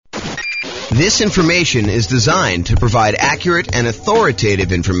This information is designed to provide accurate and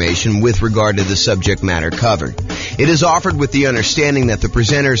authoritative information with regard to the subject matter covered. It is offered with the understanding that the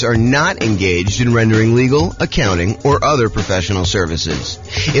presenters are not engaged in rendering legal, accounting, or other professional services.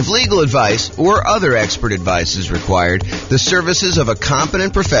 If legal advice or other expert advice is required, the services of a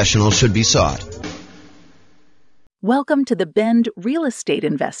competent professional should be sought. Welcome to the Bend Real Estate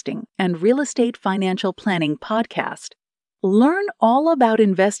Investing and Real Estate Financial Planning podcast. Learn all about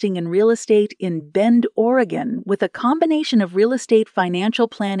investing in real estate in Bend, Oregon, with a combination of real estate financial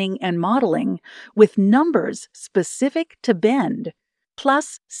planning and modeling with numbers specific to Bend,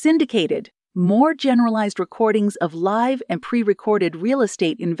 plus syndicated, more generalized recordings of live and pre-recorded real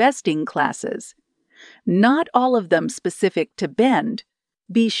estate investing classes. Not all of them specific to Bend.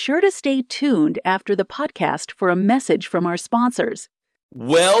 Be sure to stay tuned after the podcast for a message from our sponsors.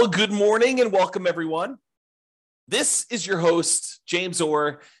 Well, good morning and welcome, everyone. This is your host, James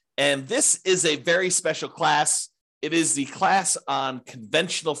Orr, and this is a very special class. It is the class on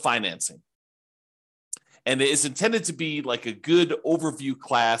conventional financing. And it is intended to be like a good overview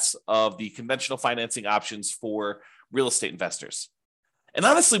class of the conventional financing options for real estate investors. And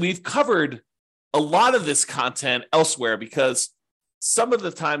honestly, we've covered a lot of this content elsewhere because some of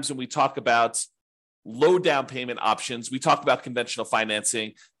the times when we talk about low down payment options, we talk about conventional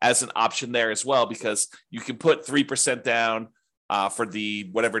financing as an option there as well, because you can put 3% down for the,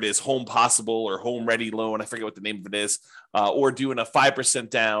 whatever it is, Home Possible or Home Ready loan. I forget what the name of it is, or doing a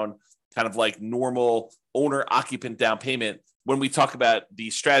 5% down, kind of like normal owner occupant down payment, when we talk about the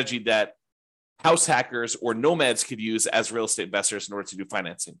strategy that house hackers or nomads could use as real estate investors in order to do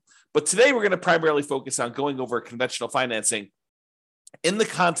financing. But today we're going to primarily focus on going over conventional financing in the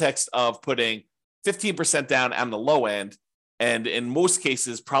context of putting 15% down on the low end, and in most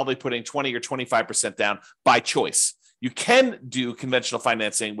cases, probably putting 20 or 25% down by choice. You can do conventional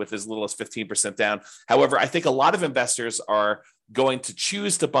financing with as little as 15% down. However, I think a lot of investors are going to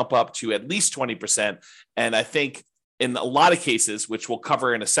choose to bump up to at least 20%. And I think in a lot of cases, which we'll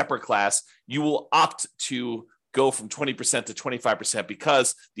cover in a separate class, you will opt to go from 20% to 25%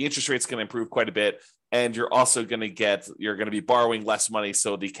 because the interest rate is going to improve quite a bit. And you're also going to be borrowing less money,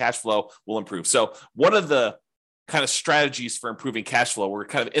 so the cash flow will improve. So one of the kind of strategies for improving cash flow, we're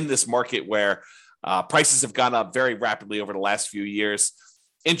kind of in this market where prices have gone up very rapidly over the last few years.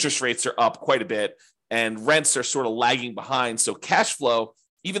 Interest rates are up quite a bit, and rents are sort of lagging behind. So cash flow,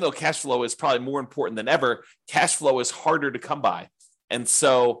 even though cash flow is probably more important than ever, cash flow is harder to come by. And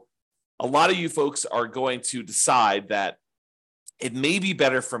so a lot of you folks are going to decide that it may be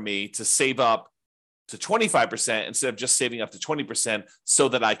better for me to save up to 25% instead of just saving up to 20% so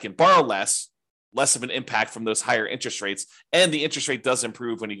that I can borrow less of an impact from those higher interest rates. And the interest rate does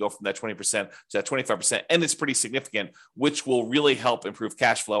improve when you go from that 20% to that 25%. And it's pretty significant, which will really help improve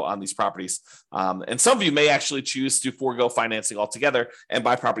cash flow on these properties. And some of you may actually choose to forego financing altogether and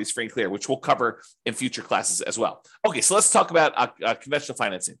buy properties free and clear, which we'll cover in future classes as well. Okay, so let's talk about conventional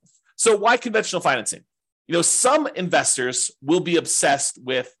financing. So why conventional financing? Some investors will be obsessed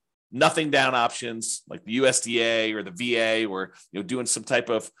with nothing down options like the USDA or the VA, or doing some type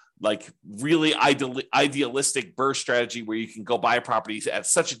of like really idealistic BRRRR strategy where you can go buy properties at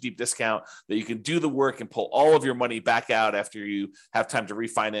such a deep discount that you can do the work and pull all of your money back out after you have time to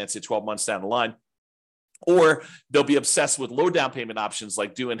refinance it 12 months down the line. Or they'll be obsessed with low down payment options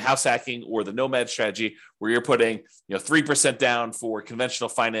like doing house hacking or the nomad strategy, where you're putting 3% down for conventional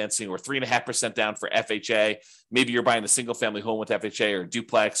financing or 3.5% down for FHA. Maybe you're buying a single family home with FHA or a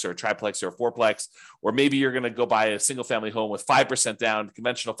duplex or a triplex or a fourplex, or maybe you're going to go buy a single family home with 5% down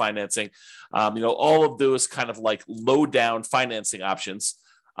conventional financing. All of those kind of like low down financing options.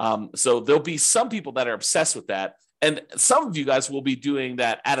 So there'll be some people that are obsessed with that. And some of you guys will be doing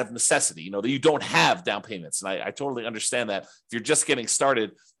that out of necessity, that you don't have down payments. And I totally understand that. If you're just getting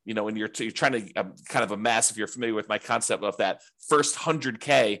started, and you're trying to kind of amass, if you're familiar with my concept of that first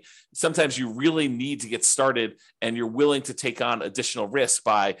 100K, sometimes you really need to get started and you're willing to take on additional risk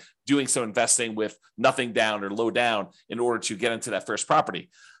by doing some investing with nothing down or low down in order to get into that first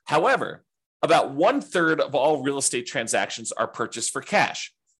property. However, about 1/3 of all real estate transactions are purchased for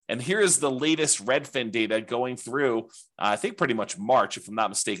cash. And here is the latest Redfin data going through, I think pretty much March, if I'm not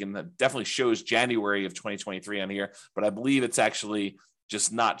mistaken. That definitely shows January of 2023 on here, but I believe it's actually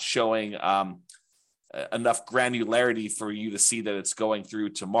just not showing enough granularity for you to see that it's going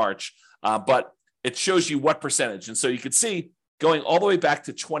through to March. But it shows you what percentage. And so you could see going all the way back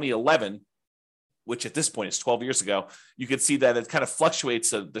to 2011, which at this point is 12 years ago, you could see that it kind of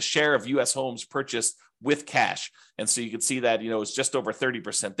fluctuates. The share of U.S. homes purchased with cash. And so you can see that, it's just over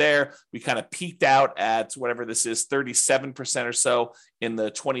 30% there. We kind of peaked out at whatever this is, 37% or so in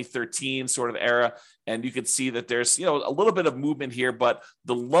the 2013 sort of era. And you can see that there's, a little bit of movement here, but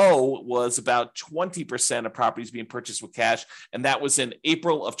the low was about 20% of properties being purchased with cash. And that was in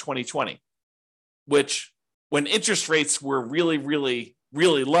April of 2020, which when interest rates were really, really,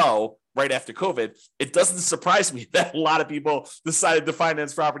 really low, right after COVID, it doesn't surprise me that a lot of people decided to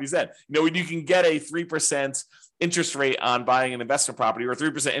finance properties then. When you can get a 3% interest rate on buying an investment property or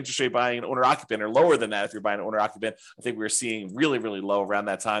 3% interest rate buying an owner occupant or lower than that if you're buying an owner occupant, I think we were seeing really, really low around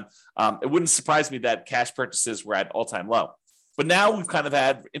that time. It wouldn't surprise me that cash purchases were at all-time low. But now we've kind of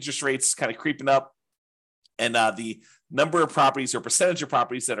had interest rates kind of creeping up, and the number of properties or percentage of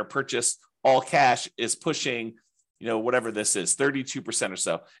properties that are purchased all cash is pushing whatever this is, 32% or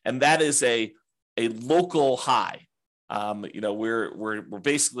so. And that is a local high. We're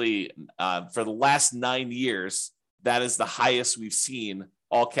basically, for the last 9 years, that is the highest we've seen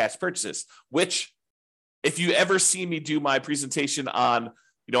all cash purchases, which if you ever see me do my presentation on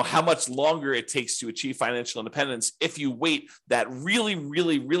how much longer it takes to achieve financial independence, if you wait that really,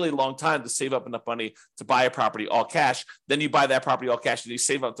 really, really long time to save up enough money to buy a property all cash, then you buy that property all cash and you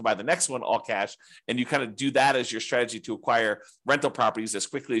save up to buy the next one all cash. And you kind of do that as your strategy to acquire rental properties as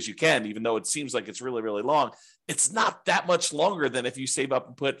quickly as you can, even though it seems like it's really, really long. It's not that much longer than if you save up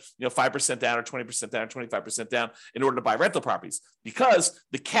and put 5% down or 20% down or 25% down in order to buy rental properties, because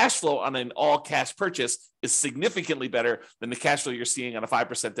the cash flow on an all cash purchase is significantly better than the cash flow you're seeing on a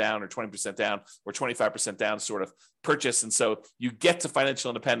 5% down or 20% down or 25% down sort of purchase. And so you get to financial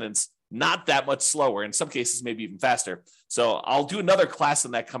independence not that much slower, in some cases, maybe even faster. So I'll do another class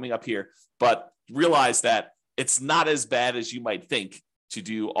on that coming up here, but realize that it's not as bad as you might think to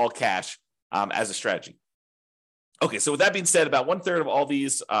do all cash as a strategy. Okay, so with that being said, about 1/3 of all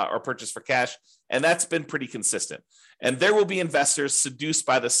these are purchased for cash, and that's been pretty consistent. And there will be investors seduced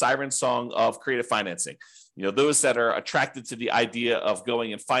by the siren song of creative financing. Those that are attracted to the idea of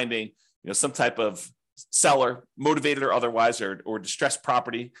going and finding, some type of seller, motivated or otherwise, or distressed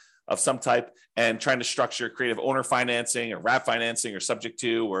property of some type, and trying to structure creative owner financing or wrap financing or subject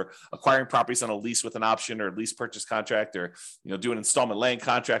to, or acquiring properties on a lease with an option or lease purchase contract, or do an installment land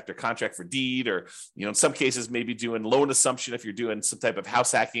contract or contract for deed, or in some cases maybe doing loan assumption if you're doing some type of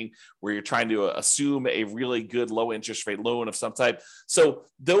house hacking where you're trying to assume a really good low interest rate loan of some type. So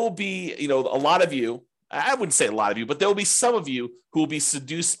there will be a lot of you, I wouldn't say a lot of you, but there will be some of you who will be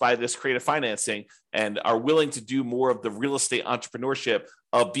seduced by this creative financing and are willing to do more of the real estate entrepreneurship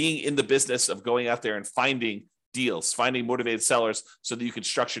of being in the business of going out there and finding deals, finding motivated sellers so that you can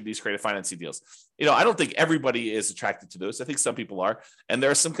structure these creative financing deals. I don't think everybody is attracted to those. I think some people are, and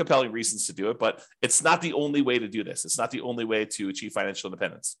there are some compelling reasons to do it, but it's not the only way to do this. It's not the only way to achieve financial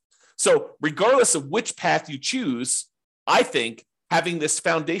independence. So regardless of which path you choose, I think having this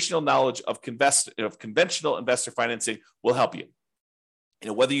foundational knowledge of conventional investor financing will help you.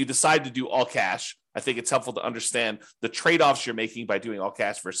 Whether you decide to do all cash, I think it's helpful to understand the trade-offs you're making by doing all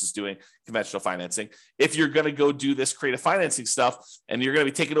cash versus doing conventional financing. If you're going to go do this creative financing stuff and you're going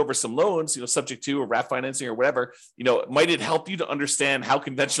to be taking over some loans, subject to or wrap financing or whatever, might it help you to understand how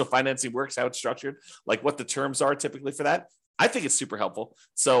conventional financing works, how it's structured, like what the terms are typically for that? I think it's super helpful.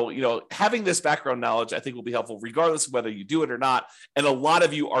 So, having this background knowledge, I think will be helpful regardless of whether you do it or not. And a lot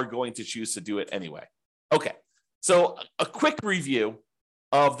of you are going to choose to do it anyway. Okay. So a quick review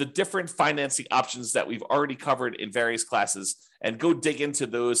of the different financing options that we've already covered in various classes, and go dig into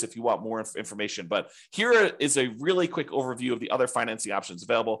those if you want more information. But here is a really quick overview of the other financing options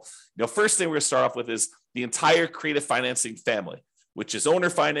available. First thing we're going to start off with is the entire creative financing family, which is owner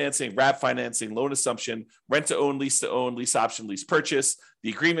financing, wrap financing, loan assumption, rent to own, lease option, lease purchase, the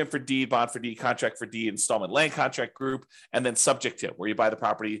agreement for deed, bond for deed, contract for deed, installment land contract group, and then subject to, where you buy the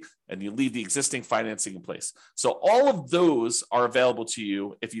property and you leave the existing financing in place. So all of those are available to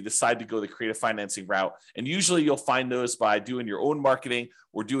you if you decide to go the creative financing route. And usually you'll find those by doing your own marketing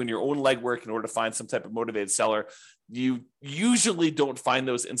or doing your own legwork in order to find some type of motivated seller. You usually don't find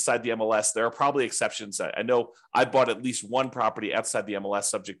those inside the MLS. There are probably exceptions. I know I bought at least one property outside the MLS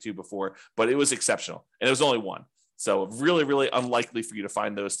subject to before, but it was exceptional. And it was only one. So really, really unlikely for you to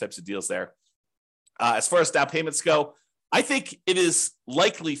find those types of deals there. As far as down payments go, I think it is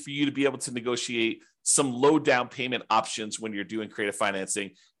likely for you to be able to negotiate some low down payment options when you're doing creative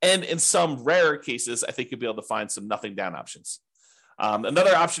financing. And in some rare cases, I think you'll be able to find some nothing down options.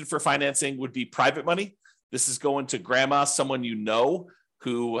 Another option for financing would be private money. This is going to grandma, someone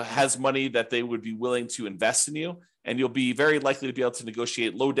who has money that they would be willing to invest in you. And you'll be very likely to be able to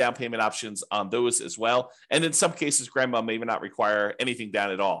negotiate low down payment options on those as well. And in some cases, grandma may not require anything down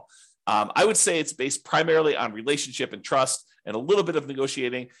at all. I would say it's based primarily on relationship and trust and a little bit of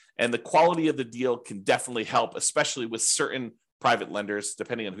negotiating, and the quality of the deal can definitely help, especially with certain private lenders,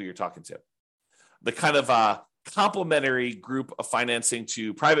 depending on who you're talking to. The kind of complementary group of financing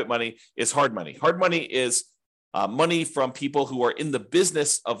to private money is hard money. Hard money is money from people who are in the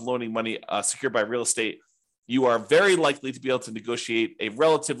business of loaning money secured by real estate. You are very likely to be able to negotiate a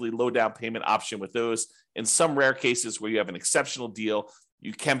relatively low down payment option with those. In some rare cases where you have an exceptional deal,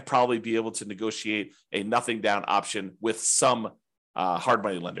 you can probably be able to negotiate a nothing down option with some hard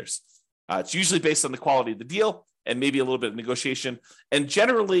money lenders. It's usually based on the quality of the deal and maybe a little bit of negotiation. And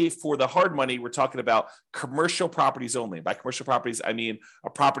generally for the hard money, we're talking about commercial properties only. By commercial properties, I mean a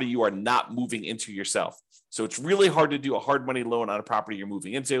property you are not moving into yourself. So it's really hard to do a hard money loan on a property you're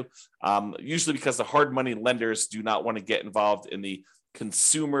moving into, usually because the hard money lenders do not want to get involved in the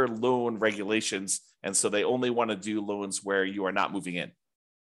consumer loan regulations. And so they only want to do loans where you are not moving in.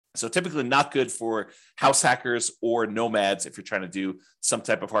 So typically not good for house hackers or nomads if you're trying to do some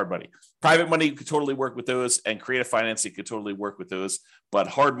type of hard money. Private money could totally work with those, and creative financing could totally work with those. But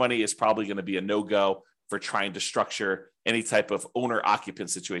hard money is probably going to be a no-go for trying to structure any type of owner-occupant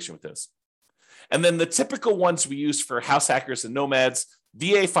situation with those. And then the typical ones we use for house hackers and nomads,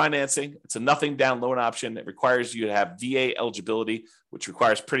 VA financing. It's a nothing down loan option. It requires you to have VA eligibility, which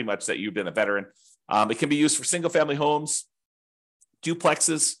requires pretty much that you've been a veteran. It can be used for single-family homes,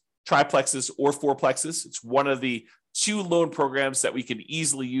 duplexes, triplexes, or fourplexes. It's one of the 2 loan programs that we can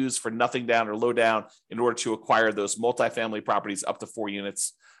easily use for nothing down or low down in order to acquire those multifamily properties up to 4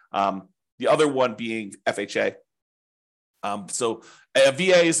 units. The other one being FHA. So a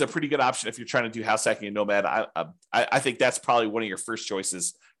VA is a pretty good option if you're trying to do house hacking and nomad. I think that's probably one of your first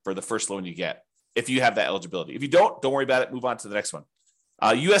choices for the first loan you get if you have that eligibility. If you don't worry about it. Move on to the next one.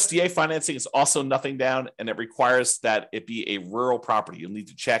 USDA financing is also nothing down, and it requires that it be a rural property. You'll need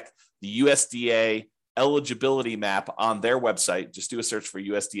to check the USDA eligibility map on their website. Just do a search for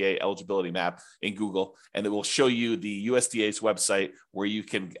USDA eligibility map in Google, and it will show you the USDA's website where you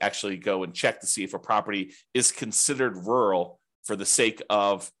can actually go and check to see if a property is considered rural for the sake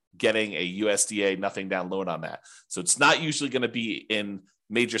of getting a USDA nothing down loan on that. So it's not usually going to be in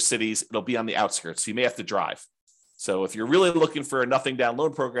major cities. It'll be on the outskirts. So you may have to drive. So if you're really looking for a nothing down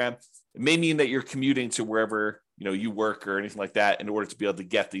loan program, it may mean that you're commuting to wherever you work or anything like that in order to be able to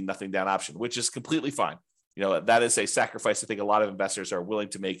get the nothing down option, which is completely fine. That is a sacrifice I think a lot of investors are willing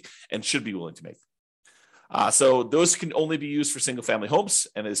to make and should be willing to make. So those can only be used for single family homes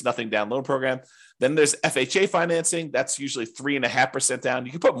and is nothing down loan program. Then there's FHA financing. That's usually 3.5% down.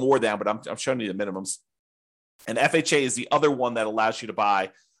 You can put more down, but I'm showing you the minimums. And FHA is the other one that allows you to buy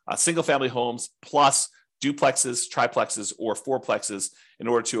single family homes plus duplexes, triplexes, or fourplexes in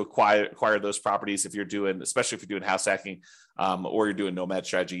order to acquire those properties. Especially if you're doing house hacking or you're doing nomad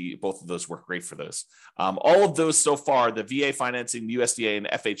strategy, both of those work great for those. All of those so far, the VA financing, the USDA, and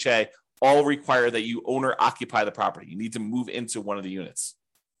FHA, all require that you owner occupy the property. You need to move into one of the units,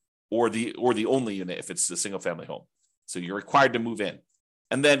 or the only unit if it's a single family home. So you're required to move in.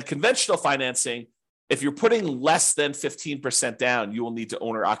 And then conventional financing, if you're putting less than 15% down, you will need to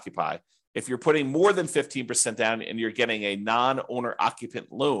owner occupy. If you're putting more than 15% down and you're getting a non-owner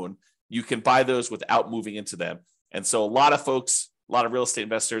occupant loan, you can buy those without moving into them. And so a lot of real estate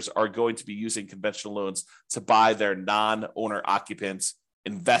investors are going to be using conventional loans to buy their non-owner occupants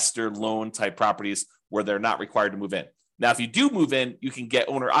investor loan type properties where they're not required to move in. Now, if you do move in, you can get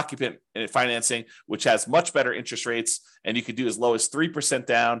owner occupant financing, which has much better interest rates, and you can do as low as 3%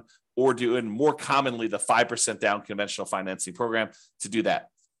 down or doing more commonly the 5% down conventional financing program to do that.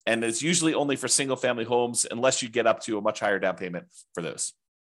 And it's usually only for single family homes unless you get up to a much higher down payment for those.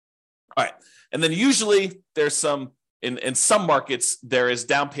 All right. And then usually there's in some markets, there is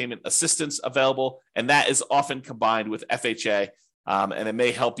down payment assistance available, and that is often combined with FHA. And it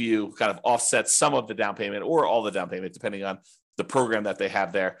may help you kind of offset some of the down payment or all the down payment, depending on the program that they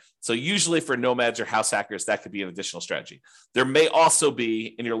have there. So usually for nomads or house hackers, that could be an additional strategy. There may also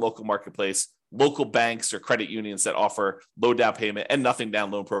be in your local marketplace, local banks or credit unions that offer low down payment and nothing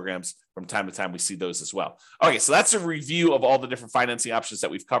down loan programs. From time to time, we see those as well. Okay, so that's a review of all the different financing options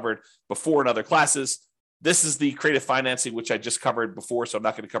that we've covered before in other classes. This is the creative financing, which I just covered before, so I'm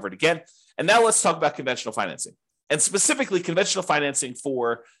not going to cover it again. And now let's talk about conventional financing, and specifically conventional financing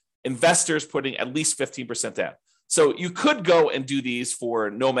for investors putting at least 15% down. So you could go and do these for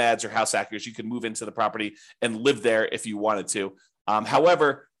nomads or house hackers. You could move into the property and live there if you wanted to.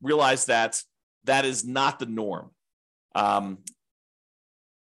 However, realize that that is not the norm. And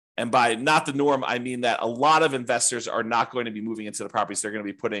by not the norm, I mean that a lot of investors are not going to be moving into the properties. They're going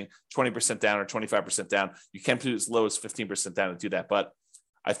to be putting 20% down or 25% down. You can put as low as 15% down and do that. But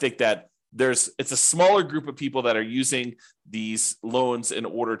I think that it's a smaller group of people that are using these loans in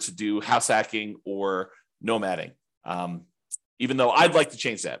order to do house hacking or nomading. Even though I'd like to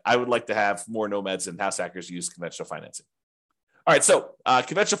change that. I would like to have more nomads and house hackers use conventional financing. All right, so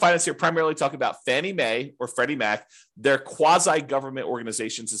conventional finance here, primarily talking about Fannie Mae or Freddie Mac. They're quasi-government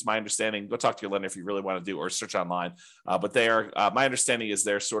organizations, is my understanding. Go talk to your lender if you really want to do, or search online. But they are, my understanding is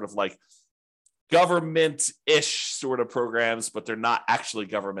they're sort of like government-ish sort of programs, but they're not actually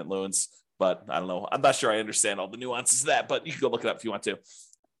government loans. But I don't know. I'm not sure I understand all the nuances of that, but you can go look it up if you want to.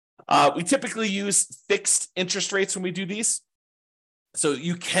 We typically use fixed interest rates when we do these. So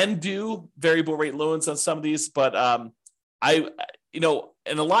you can do variable rate loans on some of these, but in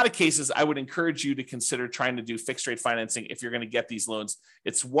a lot of cases, I would encourage you to consider trying to do fixed rate financing if you're going to get these loans.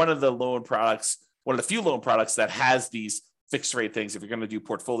 It's one of the few loan products that has these fixed rate things. If you're going to do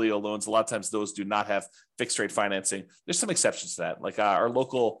portfolio loans, a lot of times those do not have fixed rate financing. There's some exceptions to that. Like our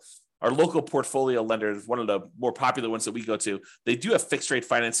local portfolio lender, one of the more popular ones that we go to, they do have fixed rate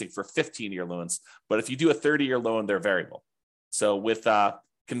financing for 15-year loans. But if you do a 30-year loan, they're variable. So with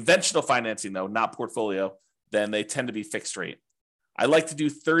conventional financing, though, not portfolio, then they tend to be fixed rate. I like to do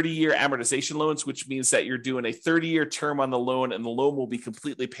 30-year amortization loans, which means that you're doing a 30-year term on the loan and the loan will be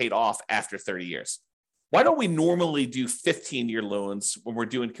completely paid off after 30 years. Why don't we normally do 15-year loans when we're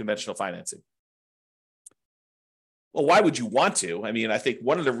doing conventional financing? Well, why would you want to? I mean, I think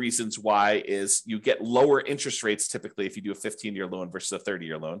one of the reasons why is you get lower interest rates typically if you do a 15-year loan versus a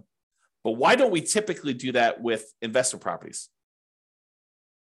 30-year loan. But why don't we typically do that with investment properties?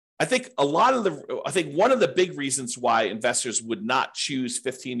 I think one of the big reasons why investors would not choose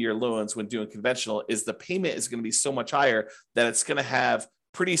 15-year loans when doing conventional is the payment is going to be so much higher that it's going to have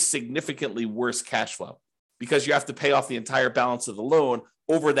pretty significantly worse cash flow because you have to pay off the entire balance of the loan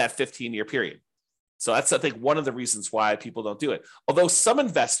over that 15-year period. So that's, I think, one of the reasons why people don't do it. Although some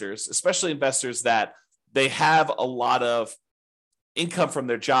investors, especially investors that they have a lot of income from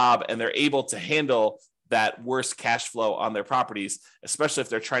their job and they're able to handle that worse cash flow on their properties, especially if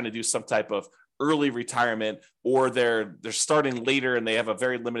they're trying to do some type of early retirement or they're starting later and they have a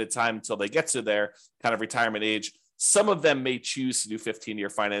very limited time until they get to their kind of retirement age. Some of them may choose to do 15-year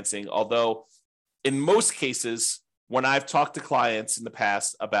financing, although in most cases, when I've talked to clients in the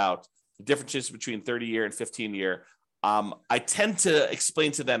past about the differences between 30-year and 15-year, I tend to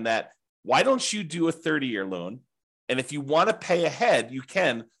explain to them that why don't you do a 30-year loan? And if you want to pay ahead, you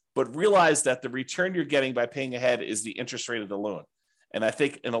can, but realize that the return you're getting by paying ahead is the interest rate of the loan. And I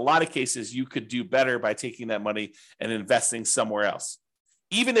think in a lot of cases, you could do better by taking that money and investing somewhere else.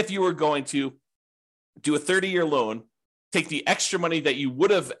 Even if you were going to do a 30-year loan, take the extra money that you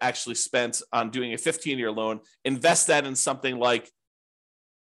would have actually spent on doing a 15-year loan, invest that in something like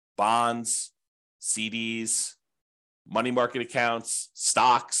bonds, CDs, money market accounts,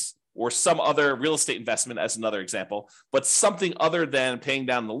 stocks, or some other real estate investment as another example, but something other than paying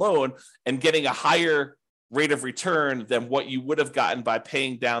down the loan and getting a higher rate of return than what you would have gotten by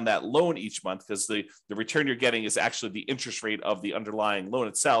paying down that loan each month, because the return you're getting is actually the interest rate of the underlying loan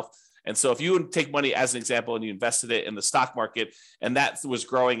itself. And so if you take money as an example and you invested it in the stock market and that was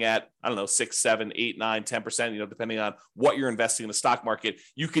growing at, 6, 7, 8, 9, 10%, depending on what you're investing in the stock market,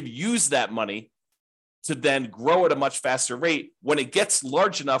 you could use that money to then grow at a much faster rate. When it gets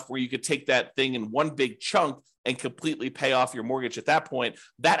large enough where you could take that thing in one big chunk and completely pay off your mortgage at that point,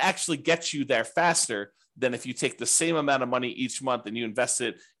 that actually gets you there faster than if you take the same amount of money each month and you invest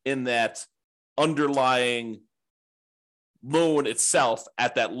it in that underlying loan itself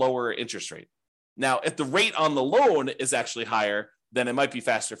at that lower interest rate. Now, if the rate on the loan is actually higher, then it might be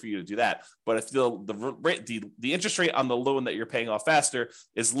faster for you to do that. But if the interest rate on the loan that you're paying off faster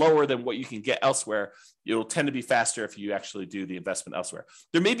is lower than what you can get elsewhere, it'll tend to be faster if you actually do the investment elsewhere.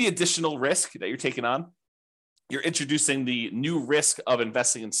 There may be additional risk that you're taking on. You're introducing the new risk of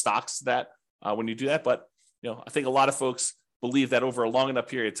investing in stocks that when you do that. But I think a lot of folks believe that over a long enough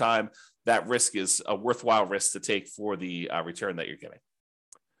period of time, that risk is a worthwhile risk to take for the return that you're getting.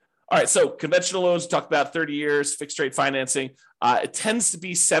 All right, so conventional loans, we talked about 30 years, fixed rate financing. It tends to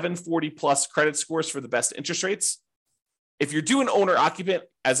be 740 plus credit scores for the best interest rates. If you're doing owner occupant,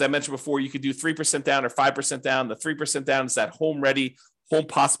 as I mentioned before, you could do 3% down or 5% down. The 3% down is that home ready, home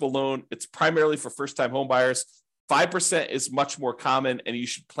possible loan. It's primarily for first time home buyers. 5% is much more common, and you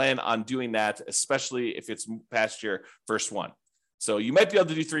should plan on doing that, especially if it's past your first one. So you might be able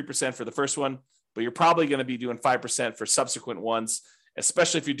to do 3% for the first one, but you're probably going to be doing 5% for subsequent ones,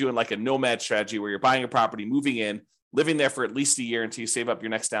 especially if you're doing like a nomad strategy where you're buying a property, moving in, living there for at least a year until you save up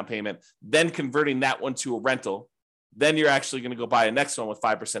your next down payment, then converting that one to a rental. Then you're actually going to go buy a next one with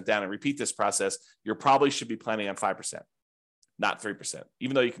 5% down and repeat this process. You probably should be planning on 5%. not 3%,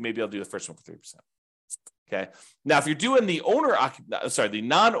 even though you can maybe be able to do the first one for 3%. Okay. Now, if you're doing the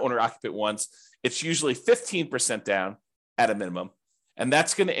non-owner occupant ones, it's usually 15% down at a minimum. And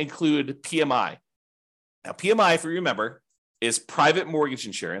that's going to include PMI. Now, PMI, if you remember, is private mortgage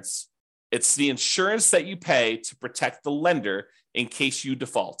insurance. It's the insurance that you pay to protect the lender in case you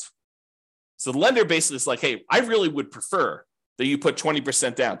default. So the lender basically is like, hey, I really would prefer that you put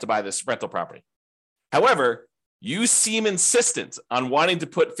 20% down to buy this rental property. However, you seem insistent on wanting to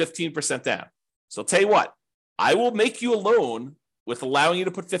put 15% down. So I'll tell you what, I will make you a loan with allowing you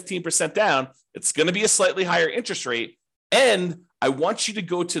to put 15% down. It's going to be a slightly higher interest rate. And I want you to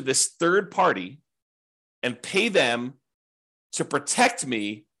go to this third party and pay them to protect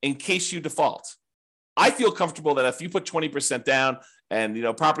me in case you default. I feel comfortable that if you put 20% down and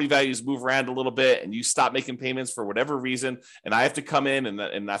property values move around a little bit and you stop making payments for whatever reason, and I have to come in and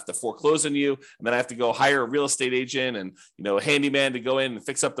I have to foreclose on you, and then I have to go hire a real estate agent and a handyman to go in and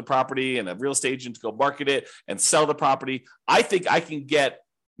fix up the property and a real estate agent to go market it and sell the property, I think I can get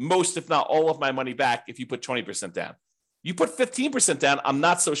most, if not all of my money back if you put 20% down. You put 15% down, I'm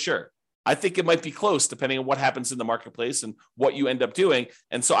not so sure. I think it might be close depending on what happens in the marketplace and what you end up doing.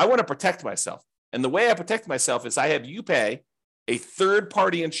 And so I want to protect myself. And the way I protect myself is I have you pay a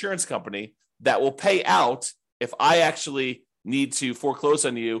third-party insurance company that will pay out if I actually need to foreclose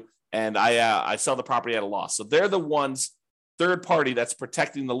on you and I sell the property at a loss. So they're the ones, third party, that's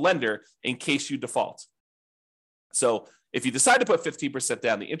protecting the lender in case you default. So if you decide to put 15%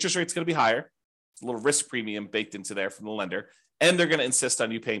 down, the interest rate's going to be higher. It's a little risk premium baked into there from the lender, and they're going to insist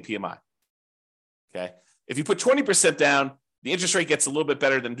on you paying PMI. Okay. If you put 20% down, the interest rate gets a little bit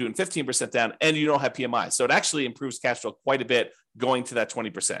better than doing 15% down, and you don't have PMI. So it actually improves cash flow quite a bit going to that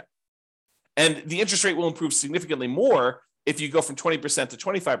 20%. And the interest rate will improve significantly more if you go from 20% to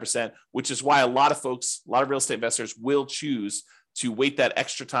 25%, which is why a lot of real estate investors will choose to wait that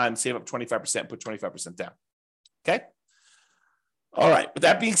extra time, save up 25%, put 25% down. Okay. All right. With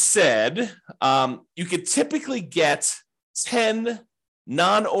that being said, you could typically get 10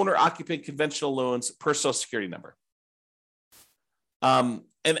 non-owner occupant conventional loans per Social Security number. And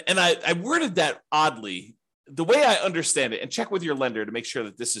I worded that oddly. The way I understand it, and check with your lender to make sure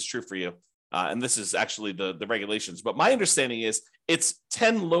that this is true for you. And this is actually the regulations. But my understanding is it's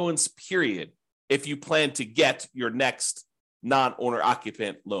 10 loans, period, if you plan to get your next non-owner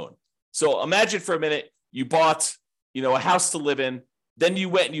occupant loan. So imagine for a minute, you bought, a house to live in, then you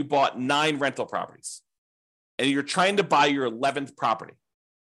went and you bought 9 rental properties, and you're trying to buy your 11th property.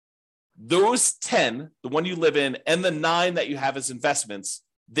 Those 10, the one you live in, and the 9 that you have as investments,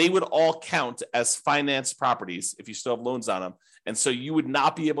 they would all count as financed properties if you still have loans on them. And so you would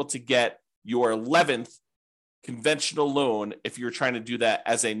not be able to get your 11th conventional loan if you're trying to do that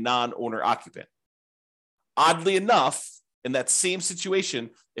as a non-owner occupant. Oddly enough, in that same situation,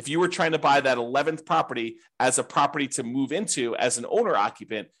 if you were trying to buy that 11th property as a property to move into as an owner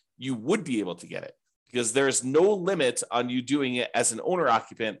occupant, you would be able to get it because there is no limit on you doing it as an owner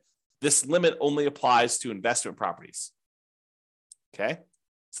occupant. This limit only applies to investment properties. Okay,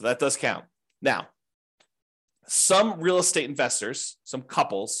 so that does count. Now, some real estate investors, some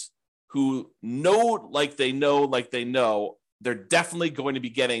couples who know, they're definitely going to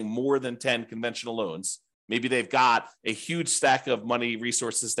be getting more than 10 conventional loans. Maybe they've got a huge stack of money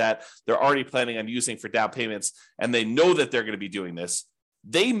resources that they're already planning on using for down payments, and they know that they're going to be doing this.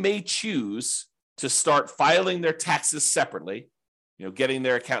 They may choose to start filing their taxes separately, getting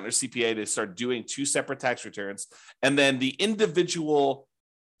their accountant or CPA to start doing 2 separate tax returns. And then the individual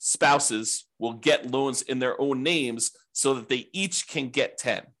spouses will get loans in their own names so that they each can get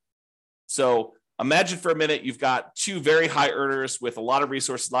 10. So imagine for a minute, you've got 2 very high earners with a lot of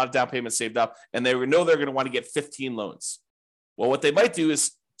resources, a lot of down payments saved up, and they know they're going to want to get 15 loans. Well, what they might do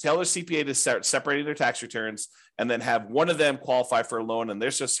is tell their CPA to start separating their tax returns and then have one of them qualify for a loan and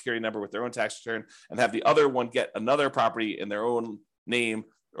their Social Security number with their own tax return, and have the other one get another property in their own name,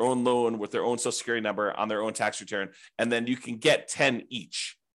 their own loan with their own Social Security number on their own tax return. And then you can get 10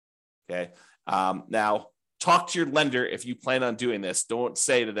 each. Okay. Now, talk to your lender if you plan on doing this. Don't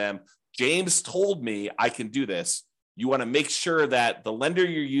say to them, James told me I can do this. You want to make sure that the lender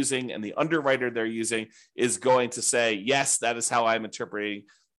you're using and the underwriter they're using is going to say, yes, that is how I'm interpreting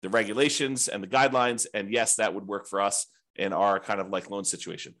the regulations and the guidelines. And yes, that would work for us in our kind of like loan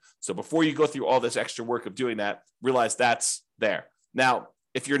situation. So before you go through all this extra work of doing that, realize that's there. Now,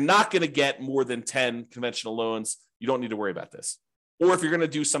 if you're not going to get more than 10 conventional loans, you don't need to worry about this. Or if you're going to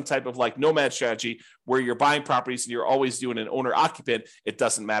do some type of like nomad strategy where you're buying properties and you're always doing an owner occupant, it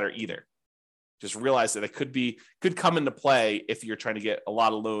doesn't matter either. Just realize that it could come into play if you're trying to get a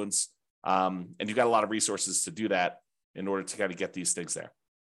lot of loans and you've got a lot of resources to do that. in order to kind of get these things there.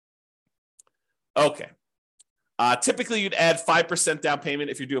 Okay. Typically, you'd add 5% down payment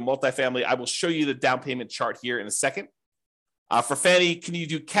if you're doing multifamily. I will show you the down payment chart here in a second. For Fannie, can you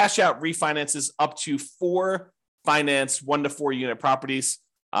do cash out refinances up to 4 finance 1 to 4 unit properties?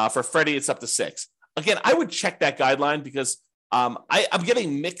 For Freddie, it's up to 6. Again, I would check that guideline because I'm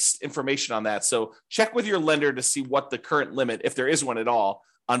getting mixed information on that. So check with your lender to see what the current limit, if there is one at all,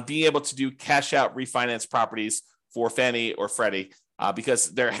 on being able to do cash out refinance properties for Fannie or Freddie,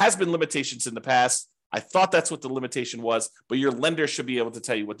 because there has been limitations in the past. I thought that's what the limitation was, but your lender should be able to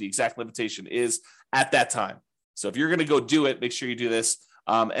tell you what the exact limitation is at that time. So if you're going to go do it, make sure you do this.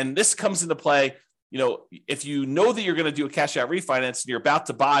 And this comes into play, if you know that you're going to do a cash out refinance and you're about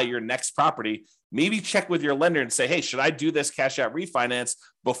to buy your next property, maybe check with your lender and say, hey, should I do this cash out refinance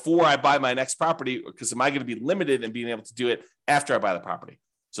before I buy my next property? Because am I going to be limited in being able to do it after I buy the property?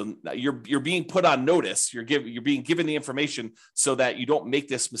 So you're being put on notice. You're being given the information so that you don't make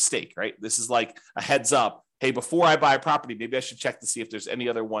this mistake, right? This is like a heads up. Hey, before I buy a property, maybe I should check to see if there's any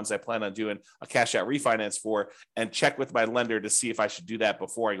other ones I plan on doing a cash out refinance for, and check with my lender to see if I should do that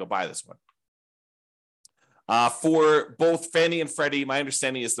before I go buy this one. For both Fannie and Freddie, my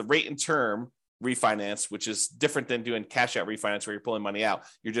understanding is the rate and term refinance, which is different than doing cash out refinance where you're pulling money out.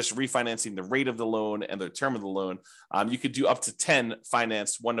 You're just refinancing the rate of the loan and the term of the loan. You could do up to 10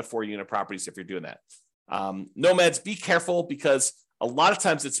 financed 1 to 4 unit properties if you're doing that. Nomads, be careful because a lot of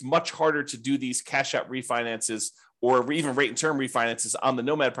times it's much harder to do these cash out refinances or even rate and term refinances on the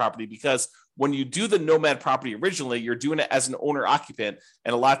Nomad property, because when you do the Nomad property originally, you're doing it as an owner occupant,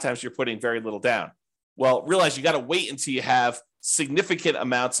 and a lot of times you're putting very little down. Well, realize you got to wait until you have significant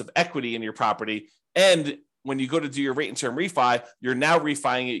amounts of equity in your property. And when you go to do your rate and term refi, you're now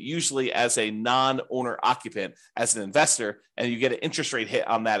refining it usually as a non-owner occupant, as an investor, and you get an interest rate hit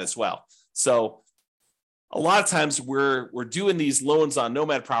on that as well. So a lot of times we're doing these loans on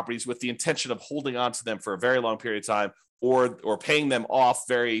Nomad properties with the intention of holding on to them for a very long period of time, or paying them off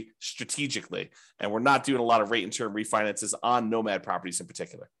very strategically. And we're not doing a lot of rate and term refinances on Nomad properties in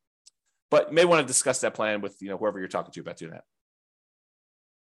particular. But you may want to discuss that plan with whoever you're talking to about doing that.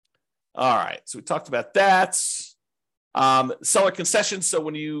 All right, so we talked about that. Seller concessions. So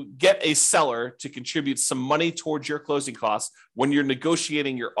when you get a seller to contribute some money towards your closing costs, when you're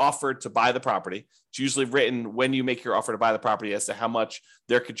negotiating your offer to buy the property, it's usually written when you make your offer to buy the property as to how much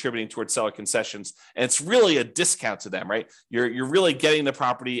they're contributing towards seller concessions. And it's really a discount to them, right? You're really getting the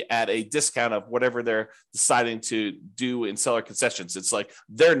property at a discount of whatever they're deciding to do in seller concessions. It's like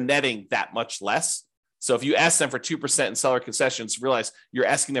they're netting that much less. So if you ask them for 2% in seller concessions, realize you're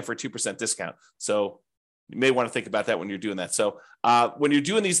asking them for a 2% discount. So you may want to think about that when you're doing that. So when you're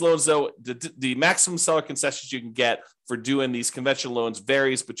doing these loans, though, the maximum seller concessions you can get for doing these conventional loans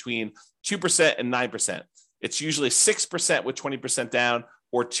varies between 2% and 9%. It's usually 6% with 20% down,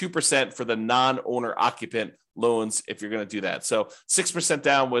 or 2% for the non-owner occupant loans if you're going to do that. So 6%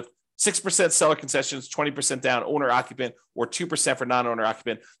 down with 6% seller concessions, 20% down owner occupant, or 2% for non-owner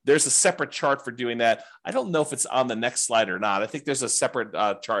occupant. There's a separate chart for doing that. I don't know if it's on the next slide or not. I think there's a separate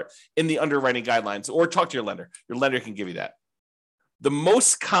chart in the underwriting guidelines, or talk to your lender. Your lender can give you that. The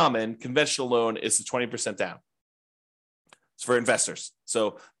most common conventional loan is the 20% down. It's for investors.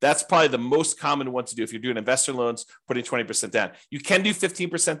 So that's probably the most common one to do. If you're doing investor loans, putting 20% down. You can do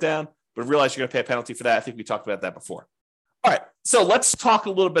 15% down, but realize you're going to pay a penalty for that. I think we talked about that before. All right, so let's talk a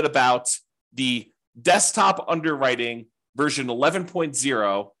little bit about the desktop underwriting version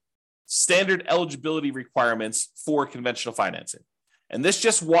 11.0 standard eligibility requirements for conventional financing. And this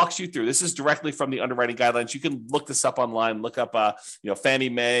just walks you through. This is directly from the underwriting guidelines. You can look this up online, look up Fannie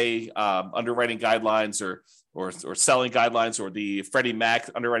Mae underwriting guidelines or selling guidelines, or the Freddie Mac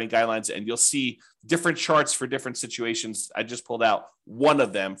underwriting guidelines, and you'll see different charts for different situations. I just pulled out one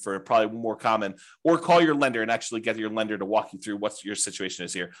of them for probably more common, or call your lender and actually get your lender to walk you through what your situation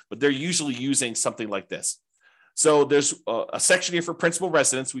is here. But they're usually using something like this. So there's a section here for principal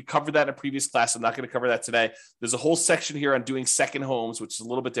residence. We covered that in a previous class. I'm not going to cover that today. There's a whole section here on doing second homes, which is a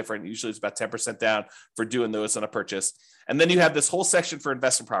little bit different. Usually it's about 10% down for doing those on a purchase. And then you have this whole section for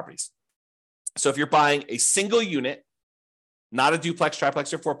investment properties. So if you're buying a single unit, not a duplex,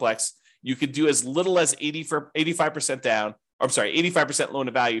 triplex, or fourplex, you could do as little as 85% down. 85% loan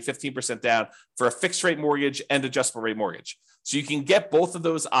to value, 15% down for a fixed rate mortgage and adjustable rate mortgage. So you can get both of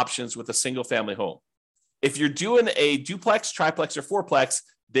those options with a single family home. If you're doing a duplex, triplex, or fourplex,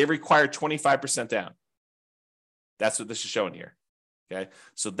 they require 25% down. That's what this is showing here. Okay.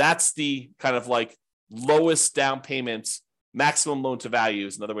 So that's the kind of like lowest down payments. Maximum loan to value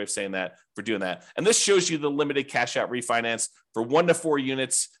is another way of saying that for doing that. And this shows you the limited cash out refinance for 1 to 4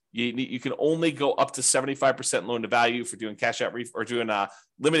 units, You can only go up to 75% loan to value for doing cash out or doing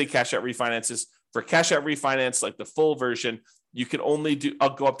limited cash out refinances. For cash out refinance, like the full version, you can only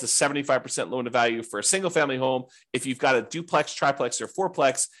go up to 75% loan to value for a single family home. If you've got a duplex, triplex, or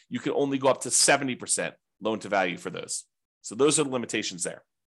fourplex, you can only go up to 70% loan to value for those. So those are the limitations there.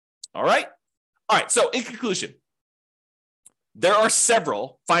 All right. So in conclusion, there are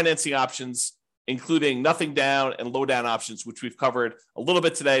several financing options, including nothing down and low down options, which we've covered a little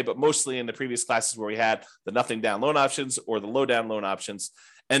bit today, but mostly in the previous classes where we had the nothing down loan options or the low down loan options.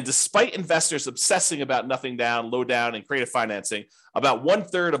 And despite investors obsessing about nothing down, low down, and creative financing, about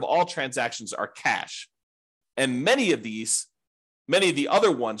 1/3 of all transactions are cash. And many of the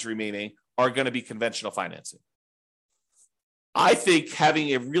other ones remaining are going to be conventional financing. I think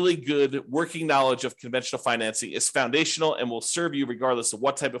having a really good working knowledge of conventional financing is foundational and will serve you regardless of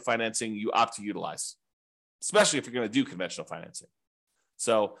what type of financing you opt to utilize, especially if you're going to do conventional financing.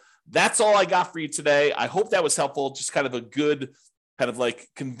 So that's all I got for you today. I hope that was helpful. Just kind of a good kind of like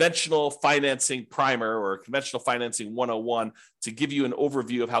conventional financing primer or conventional financing 101 to give you an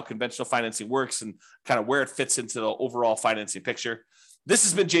overview of how conventional financing works and kind of where it fits into the overall financing picture. This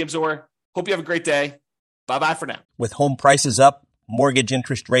has been James Orr. Hope you have a great day. Bye-bye for now. With home prices up, mortgage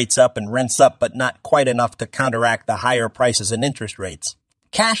interest rates up, and rents up, but not quite enough to counteract the higher prices and interest rates,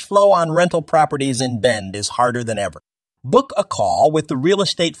 cash flow on rental properties in Bend is harder than ever. Book a call with the Real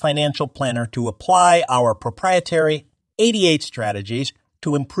Estate Financial Planner to apply our proprietary 88 strategies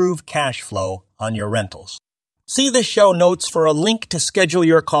to improve cash flow on your rentals. See the show notes for a link to schedule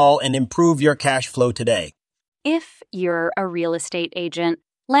your call and improve your cash flow today. If you're a real estate agent,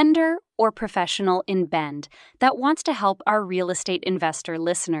 lender, or professional in Bend that wants to help our real estate investor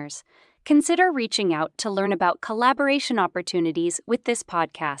listeners, consider reaching out to learn about collaboration opportunities with this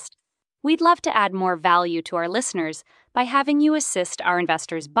podcast. We'd love to add more value to our listeners by having you assist our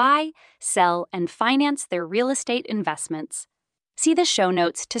investors buy, sell, and finance their real estate investments. See the show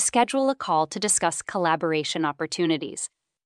notes to schedule a call to discuss collaboration opportunities.